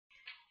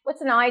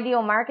What's an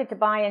ideal market to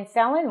buy and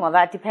sell in? Well,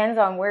 that depends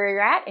on where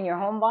you're at in your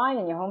home buying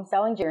and your home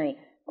selling journey.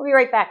 We'll be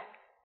right back.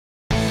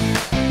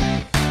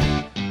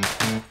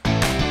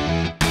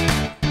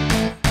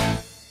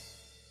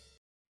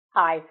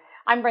 Hi,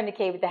 I'm Brenda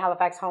Kay with the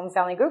Halifax Home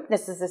Selling Group.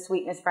 This is the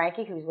sweet Miss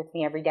Frankie, who's with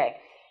me every day.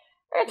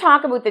 We're going to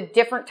talk about the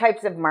different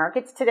types of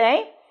markets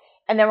today,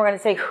 and then we're going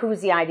to say who's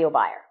the ideal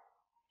buyer.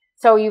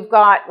 So we're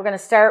going to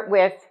start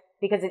with,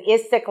 because it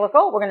is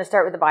cyclical, we're going to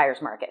start with the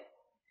buyer's market.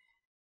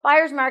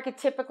 Buyer's market,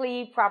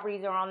 typically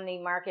properties are on the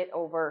market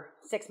over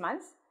 6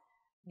 months.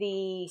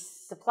 The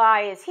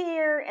supply is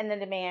here and the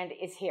demand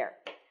is here.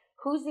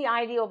 Who's the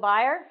ideal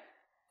buyer?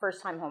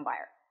 First-time home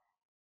buyer.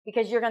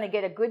 Because you're going to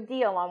get a good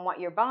deal on what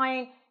you're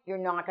buying. You're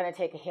not going to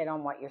take a hit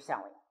on what you're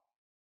selling.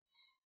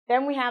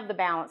 Then we have the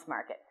balanced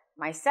market.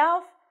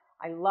 Myself,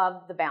 I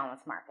love the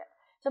balanced market.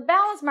 So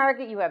balanced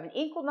market, you have an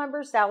equal number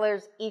of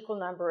sellers, equal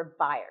number of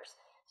buyers.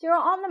 So you're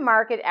on the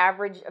market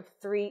average of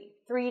three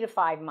to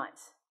 5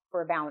 months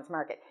for a balanced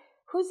market.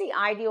 Who's the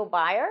ideal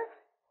buyer?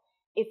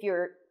 If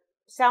you're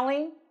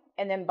selling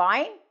and then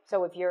buying,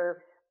 so if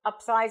you're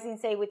upsizing,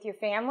 say, with your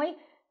family,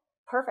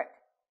 perfect.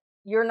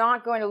 You're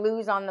not going to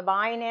lose on the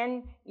buying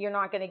end. You're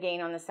not going to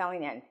gain on the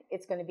selling end.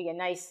 It's going to be a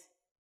nice,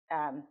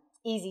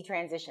 easy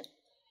transition.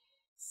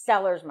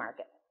 Seller's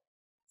market.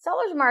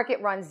 Seller's market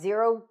runs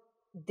 0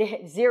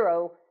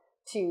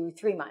 to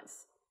 3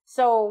 months.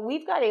 So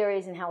we've got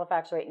areas in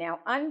Halifax right now,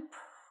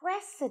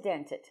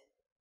 unprecedented,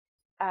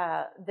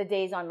 the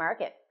days on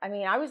market. I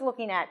mean, I was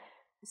looking at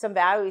some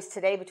values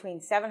today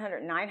between 700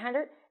 and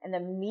 900, and the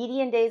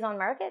median days on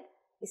market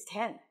is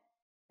 10.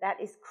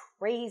 That is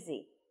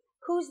crazy.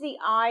 Who's the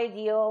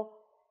ideal,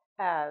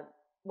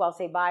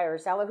 say buyer or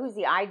seller? Who's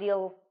the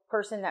ideal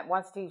person that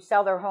wants to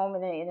sell their home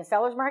in a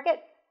seller's market?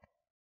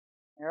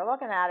 You're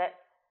looking at it,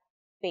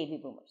 baby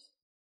boomers.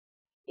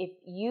 If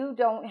you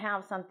don't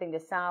have something to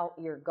sell,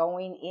 you're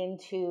going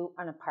into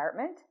an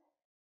apartment.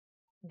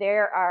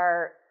 There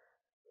are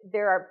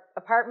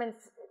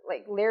apartments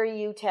like Larry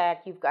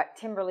Utech, you've got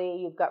Timberley,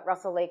 you've got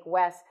Russell Lake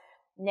West.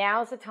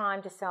 Now's the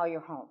time to sell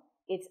your home.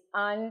 It's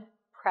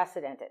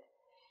unprecedented.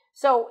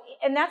 So,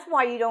 and that's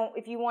why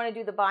if you want to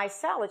do the buy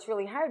sell, it's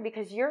really hard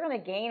because you're going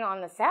to gain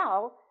on the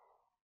sell,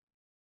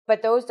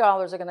 but those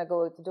dollars are going to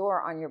go out the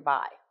door on your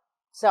buy.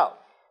 So,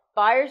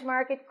 buyer's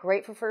market,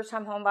 great for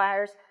first-time home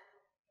buyers.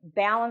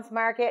 Balanced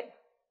market,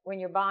 when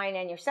you're buying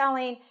and you're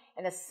selling.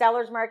 And a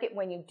seller's market,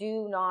 when you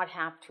do not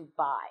have to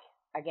buy.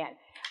 Again,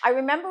 I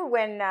remember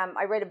when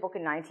I read a book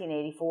in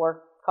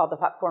 1984 called The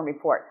Popcorn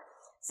Report,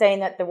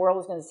 saying that the world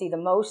is going to see the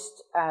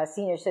most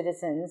senior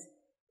citizens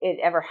it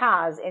ever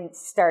has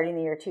starting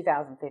the year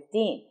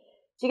 2015.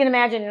 So you can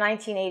imagine in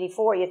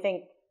 1984, you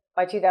think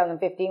by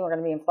 2015 we're going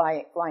to be in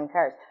flying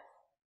cars.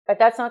 But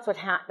that's not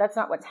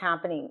what's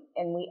happening.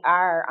 And we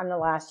are on the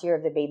last year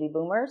of the baby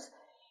boomers,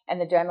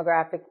 and the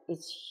demographic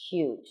is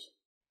huge.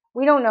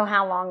 We don't know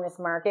how long this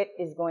market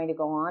is going to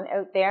go on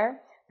out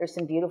there. There's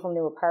some beautiful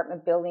new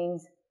apartment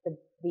buildings.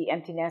 The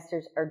empty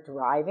nesters are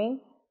driving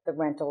the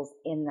rentals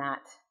in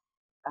that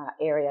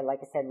area.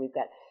 Like I said, we've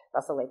got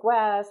Russell Lake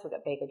West, we've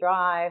got Baker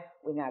Drive,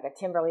 we've now got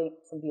Timberley,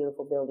 some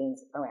beautiful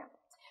buildings around.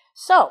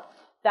 So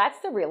that's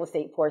the real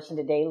estate portion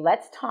today.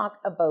 Let's talk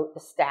about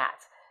the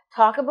stats.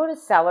 Talk about a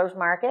seller's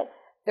market.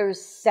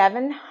 There's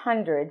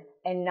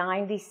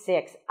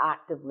 796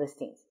 active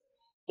listings.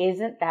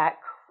 Isn't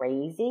that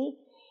crazy?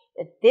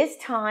 At this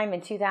time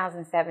in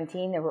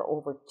 2017, there were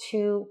over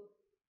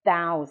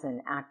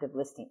 2,000 active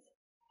listings.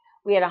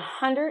 We had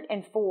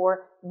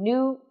 104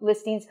 new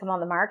listings come on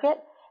the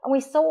market, and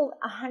we sold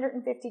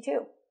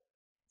 152.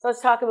 So let's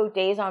talk about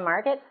days on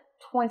market,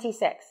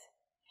 26.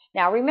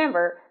 Now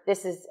remember,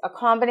 this is a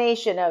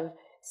combination of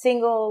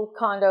single,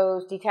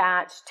 condos,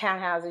 detached,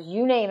 townhouses,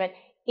 you name it,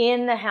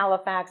 in the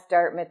Halifax,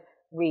 Dartmouth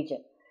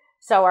region.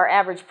 So our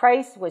average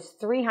price was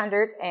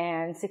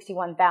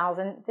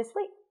 $361,000 this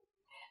week.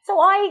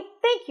 So I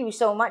thank you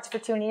so much for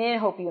tuning in. I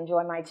hope you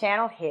enjoy my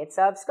channel. Hit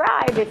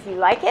subscribe if you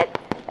like it.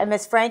 And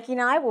Miss Frankie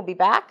and I will be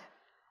back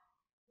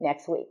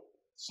next week.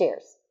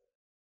 Cheers.